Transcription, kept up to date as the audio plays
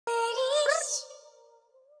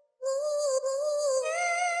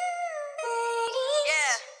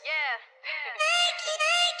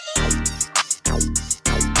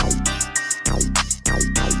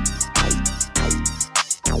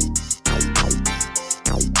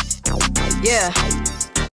Yeah.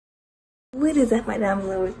 What is up, my diamond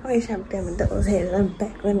lovers? I'm Diamond Doubles here. I'm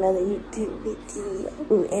back with another YouTube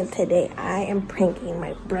video. And today I am pranking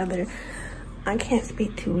my brother. I can't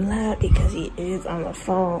speak too loud because he is on the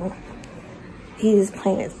phone. He is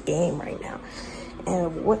playing his game right now.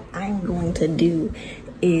 And what I'm going to do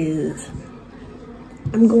is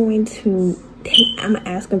I'm gonna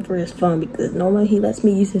ask him for his phone because normally he lets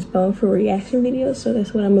me use his phone for reaction videos. So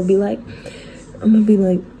that's what I'm gonna be like. I'm gonna be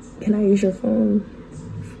like, can I use your phone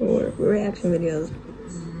for reaction videos?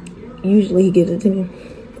 Usually he gives it to me.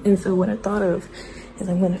 And so what I thought of is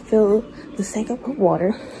I'm gonna fill the sink up with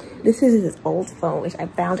water. This is his old phone, which I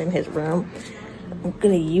found in his room. I'm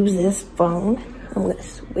gonna use this phone. I'm gonna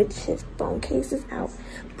switch his phone cases out,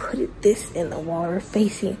 put this in the water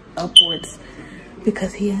facing upwards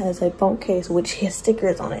because he has a phone case which has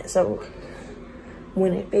stickers on it. So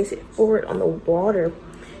when it faces forward on the water,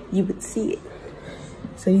 you would see it.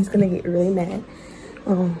 So he's gonna get really mad.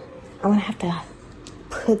 I'm gonna have to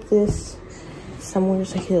put this somewhere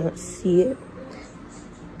so he doesn't see it.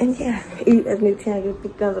 And yeah, if you guys new channel, give a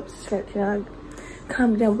big thumbs up, subscribe to the channel,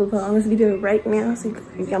 comment down below on this video right now so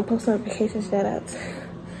you can post notification shout outs.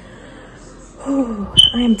 Oh,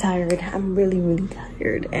 I am tired. I'm really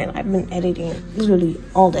tired, and I've been editing literally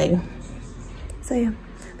all day. So yeah,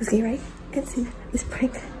 let's get right into this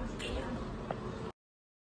prank video.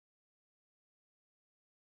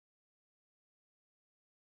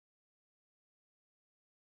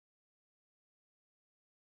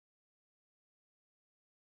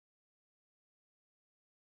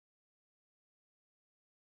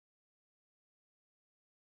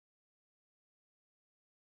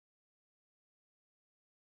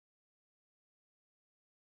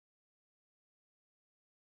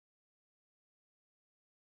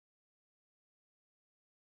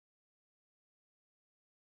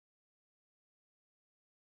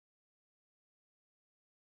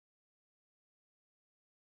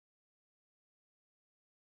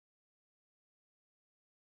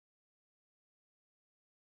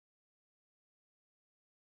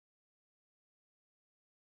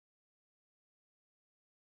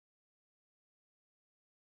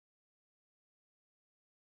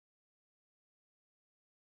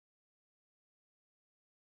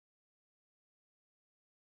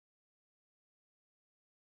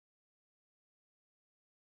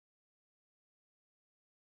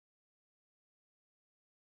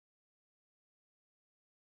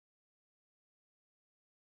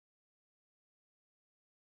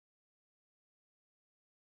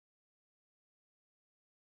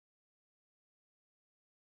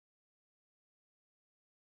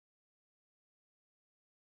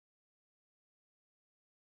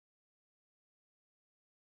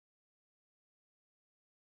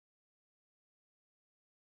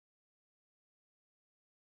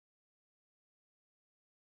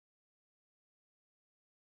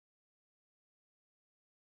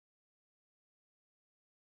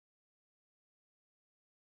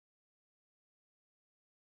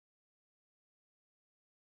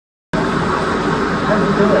 How do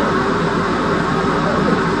you do it?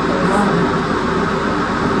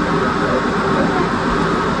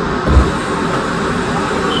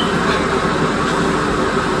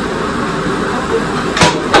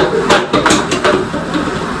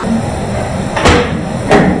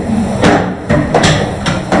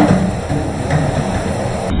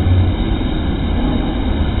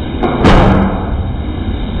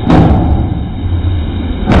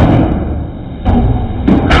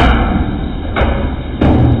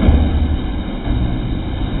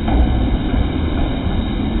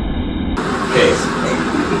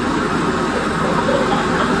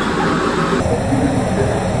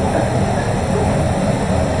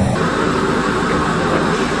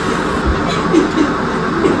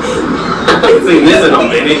 Seen this in a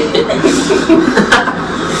minute.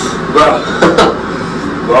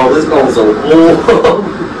 Bro, this goes so old.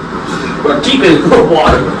 Bro, keep it in the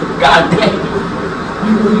water. God damn.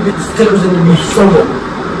 You really get the stickers in your soda.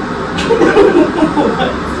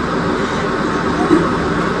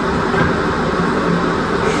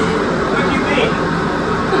 What do you mean?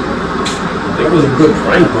 I think it was a good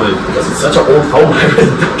prank, but because it's such an old phone, I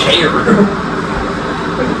really don't care.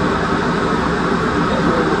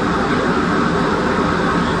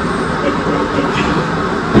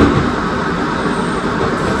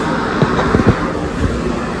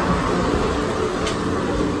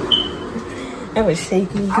 I was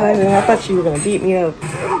shaking, cousin. I thought you were gonna beat me up.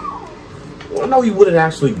 Well, no, you wouldn't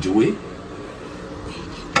actually do it.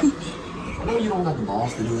 I know you don't have the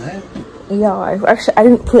balls to do that. Yeah, I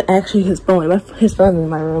didn't put actually his phone. I left his phone in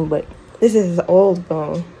my room, but this is his old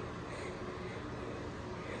phone.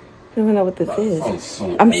 don't even know what this is.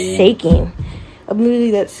 So I'm old. shaking. I'm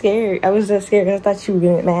literally that scared. I was that scared because I thought you were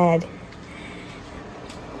getting mad.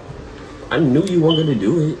 I knew you weren't gonna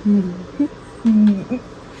do it.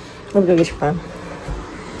 Let me go get your phone.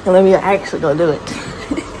 And let me actually go do it.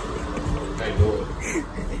 I know it.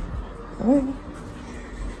 Alright.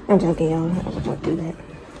 I'm joking, y'all. I won't do that.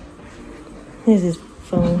 Here's his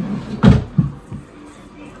phone.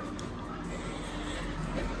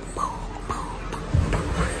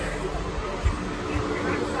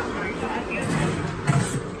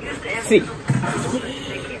 See,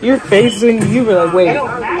 your face when you were like, wait.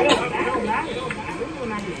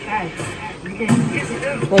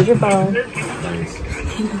 There's your phone.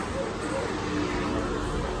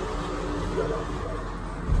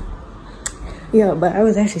 Yeah, but I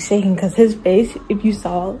was actually shaking because his face, if you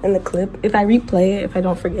saw in the clip, if I replay it, if I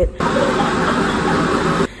don't forget.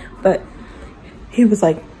 But he was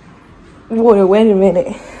like, wait a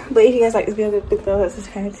minute. But if you guys like this video, please go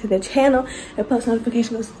subscribe to the channel and post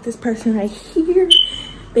notification goes to this person right here.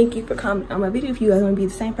 Thank you for commenting on my video. If you guys want to be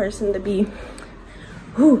the same person to be,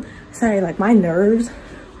 whew, sorry, like my nerves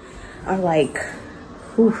are like,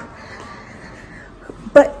 whew.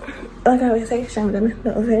 But like I always say, show me the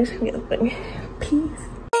notification. Peace.